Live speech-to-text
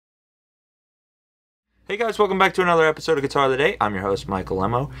Hey guys, welcome back to another episode of Guitar of the Day. I'm your host, Michael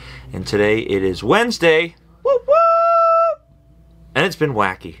Lemmo, and today it is Wednesday. Woo woo! And it's been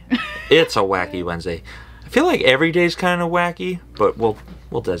wacky. It's a wacky Wednesday. I feel like every day's kind of wacky, but we'll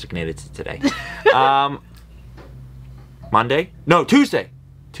designate it to today. Monday? No, Tuesday.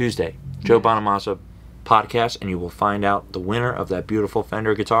 Joe Bonamassa podcast, and you will find out the winner of that beautiful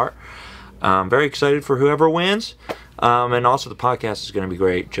Fender guitar. I'm very excited for whoever wins. And also the podcast is going to be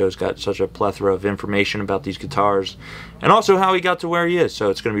great. Joe's got such a plethora of information about these guitars and also how he got to where he is,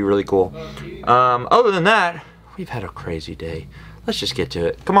 so it's going to be really cool. Other than that, we've had a crazy day. Let's just get to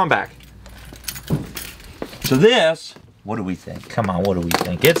it. Come on back. So this, what do we think? Come on, what do we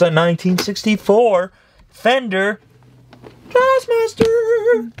think? It's a 1964 Fender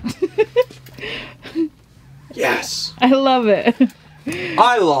Jazzmaster. Yes. I love it.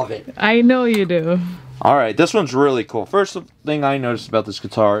 I love it. I know you do. Alright, this one's really cool. First thing I noticed about this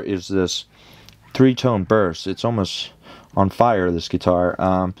guitar is this three-tone burst. It's almost on fire, this guitar.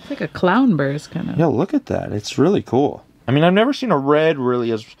 It's like a clown burst, kind of. Yeah, look at that. It's really cool. I mean, I've never seen a red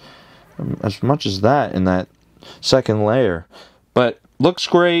really as much as that in that second layer. But looks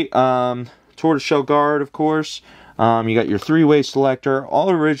great. Tortoiseshell guard, of course. You got your three-way selector. All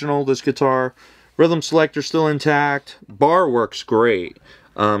original, this guitar. Rhythm selector still intact. Bar works great.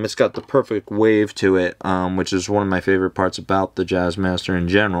 It's got the perfect wave to it, which is one of my favorite parts about the Jazzmaster in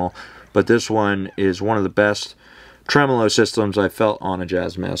general. But this one is one of the best tremolo systems I've felt on a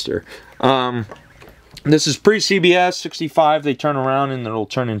Jazzmaster. This is pre-CBS 65. They turn around and it'll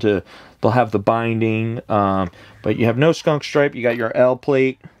turn into, they'll have the binding. But you have no skunk stripe. You got your L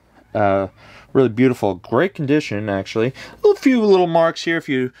plate. Really beautiful. Great condition, actually. A few little marks here if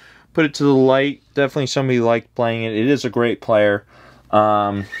you put it to the light. Definitely somebody liked playing it. It is a great player.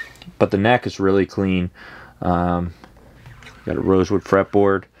 But the neck is really clean. Got a rosewood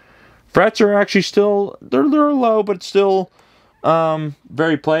fretboard. Frets are actually still, they're low, but still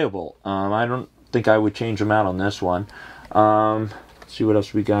very playable. I don't think I would change them out on this one. Let's see what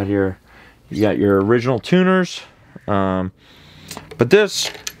else we got here. You got your original tuners. But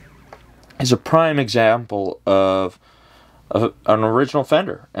this is a prime example of an original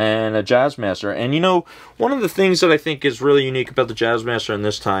Fender and a Jazzmaster. And you know, one of the things that I think is really unique about the Jazzmaster in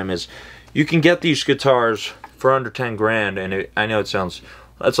this time is you can get these guitars for under 10 grand, and I know it sounds,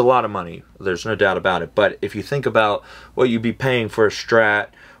 that's a lot of money, there's no doubt about it, but if you think about what you'd be paying for a Strat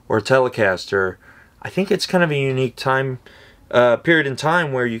or a Telecaster, I think it's kind of a unique time period in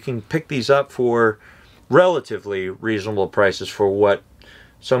time where you can pick these up for relatively reasonable prices for what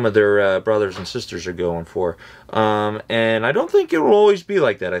some of their brothers and sisters are going for. And I don't think it will always be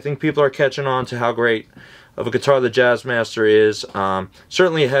like that. I think people are catching on to how great of a guitar the Jazzmaster is.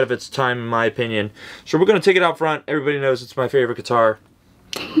 Certainly ahead of its time, in my opinion. So we're going to take it out front. Everybody knows it's my favorite guitar.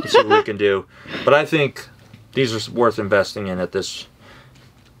 Let's see what we can do. But I think these are worth investing in at this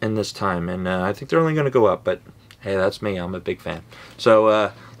time. And I think they're only going to go up. But hey, that's me. I'm a big fan.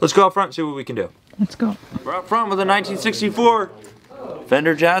 So let's go out front and see what we can do. Let's go. We're out front with a 1964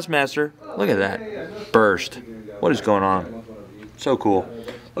 Fender Jazzmaster. Look at that burst. What is going on? So cool.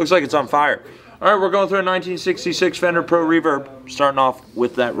 Looks like it's on fire. Alright, we're going through a 1966 Fender Pro Reverb, starting off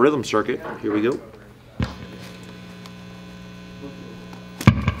with that rhythm circuit. Here we go.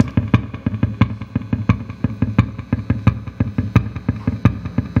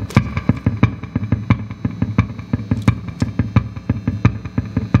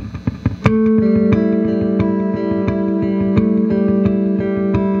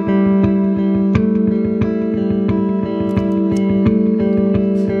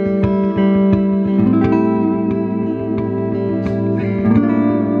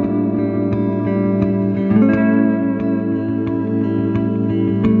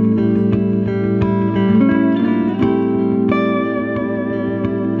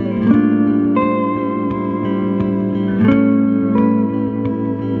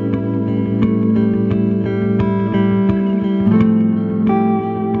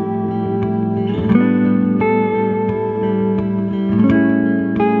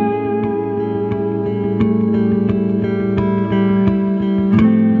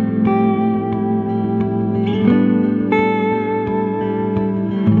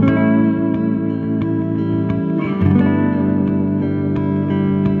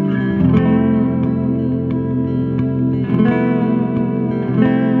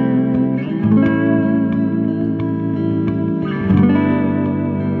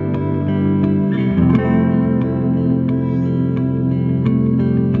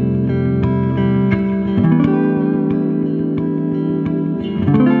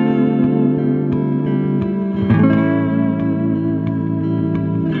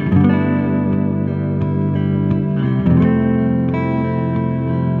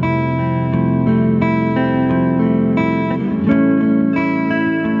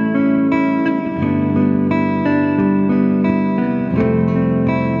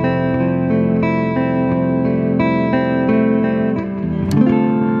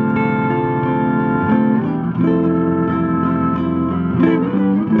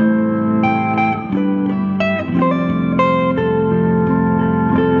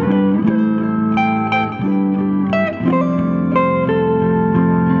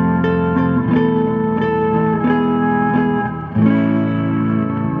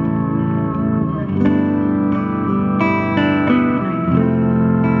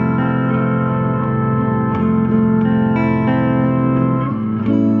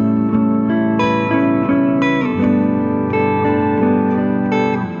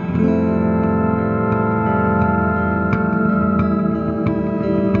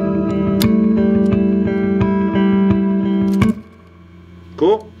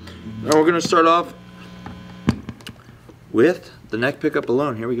 Cool. Now we're gonna start off with the neck pickup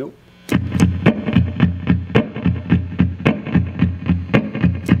alone. Here we go.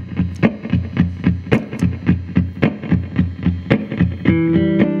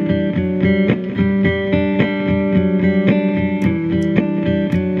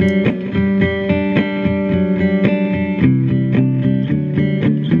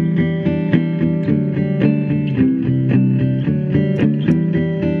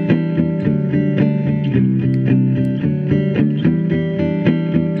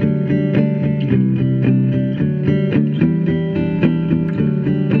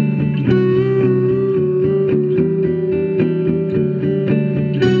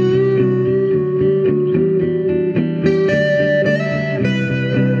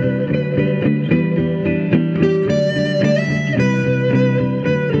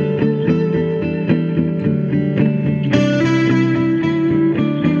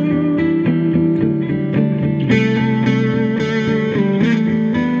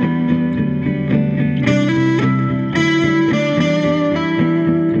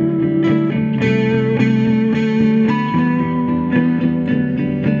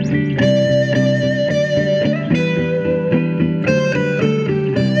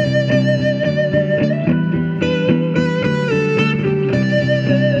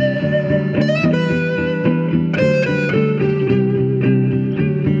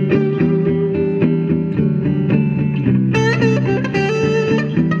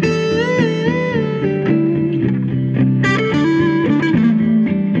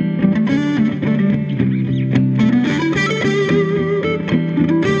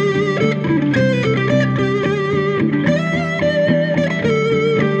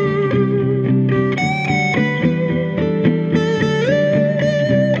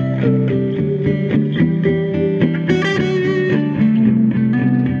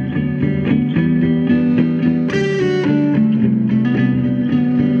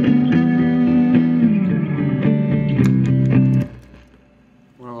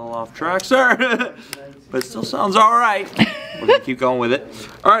 Track, sir. But it still sounds all right. We're gonna keep going with it.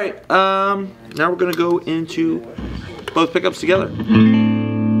 All right. Now we're gonna go into both pickups together.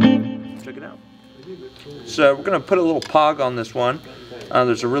 Check it out. So we're gonna put a little pog on this one.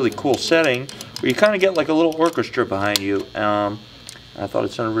 There's a really cool setting where you kind of get like a little orchestra behind you. I thought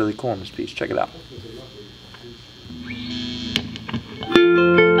it sounded really cool on this piece. Check it out.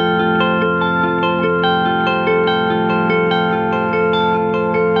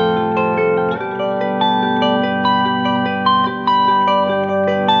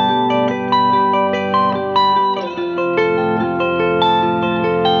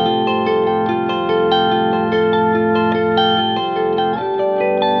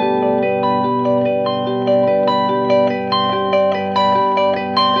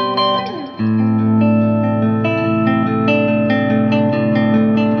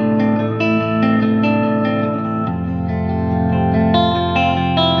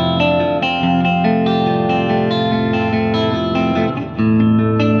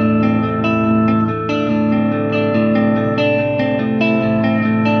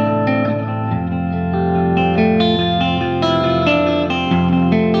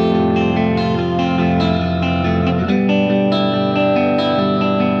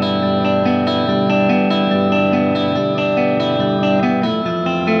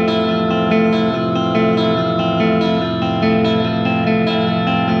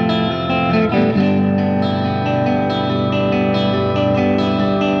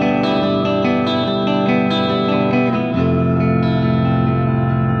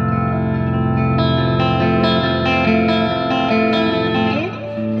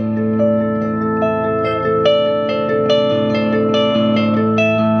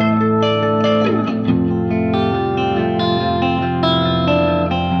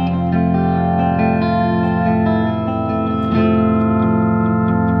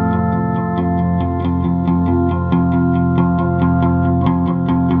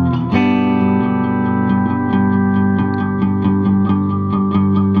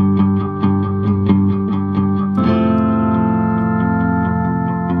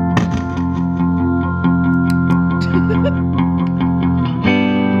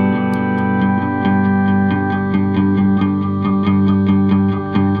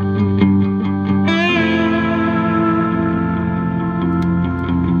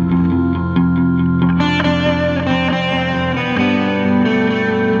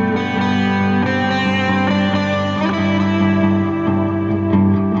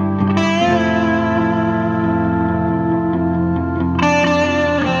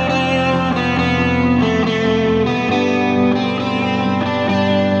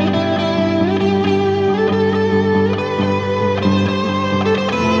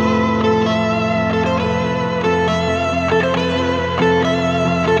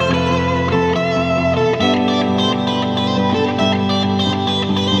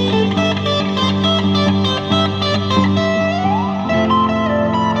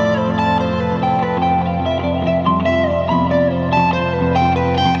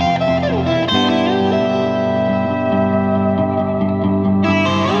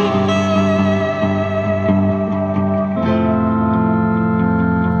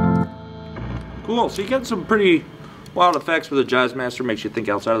 So you get some pretty wild effects with a Jazzmaster, makes you think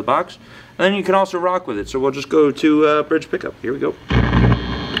outside of the box. And then you can also rock with it. So we'll just go to bridge pickup. Here we go.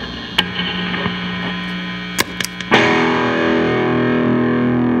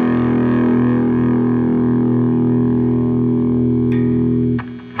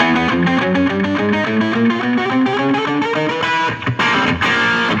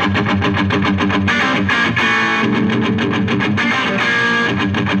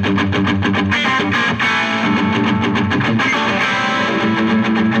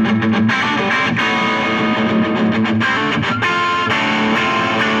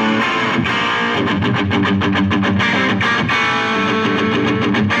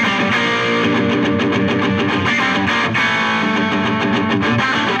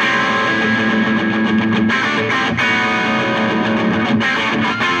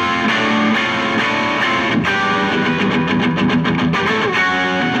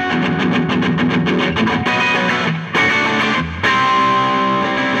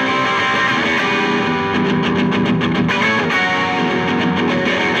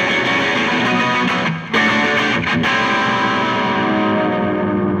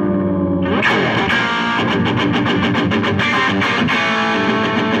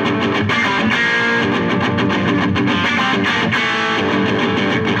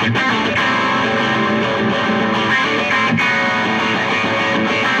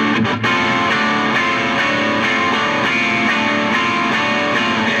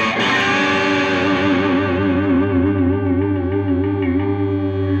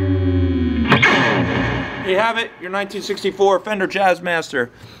 You have it, your 1964 Fender Jazzmaster.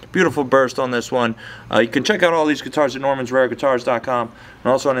 Beautiful burst on this one. You can check out all these guitars at normansrareguitars.com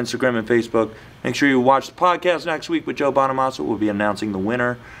and also on Instagram and Facebook. Make sure you watch the podcast next week with Joe Bonamassa. We'll be announcing the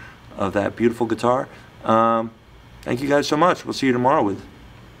winner of that beautiful guitar. Thank you guys so much. We'll see you tomorrow with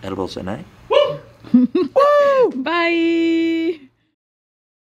Edibles at Night. Woo! Bye!